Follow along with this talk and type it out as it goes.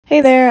Hey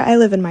there, I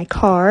live in my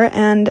car,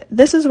 and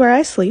this is where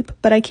I sleep,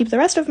 but I keep the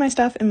rest of my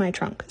stuff in my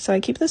trunk. So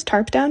I keep this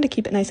tarp down to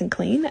keep it nice and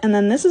clean, and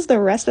then this is the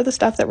rest of the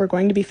stuff that we're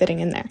going to be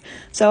fitting in there.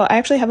 So I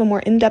actually have a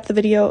more in-depth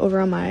video over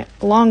on my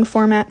long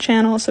format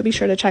channel, so be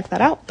sure to check that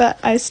out. But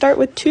I start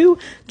with 2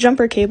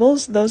 jumper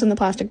cables, those in the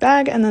plastic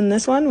bag, and then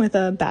this one with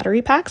a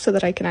battery pack so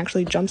that I can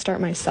actually jumpstart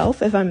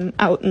myself if I'm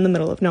out in the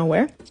middle of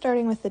nowhere.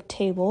 Starting with the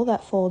table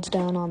that folds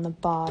down on the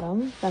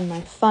bottom, then my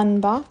fun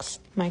box,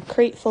 my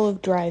crate full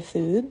of dry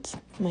foods,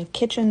 my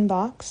kitchen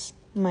box,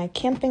 my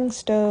camping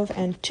stove,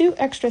 and 2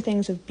 extra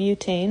things of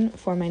butane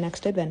for my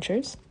next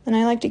adventures. And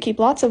I like to keep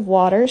lots of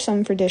water,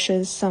 some for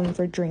dishes, some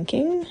for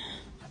drinking.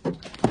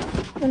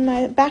 And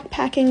my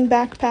backpacking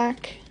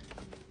backpack,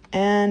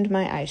 and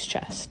my ice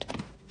chest.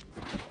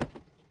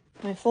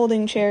 My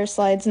folding chair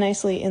slides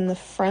nicely in the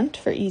front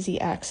for easy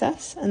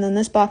access, and then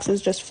this box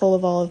is just full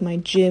of all of my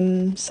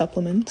gym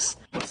supplements.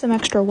 Some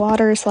extra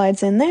water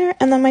slides in there,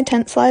 and then my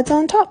tent slides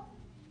on top.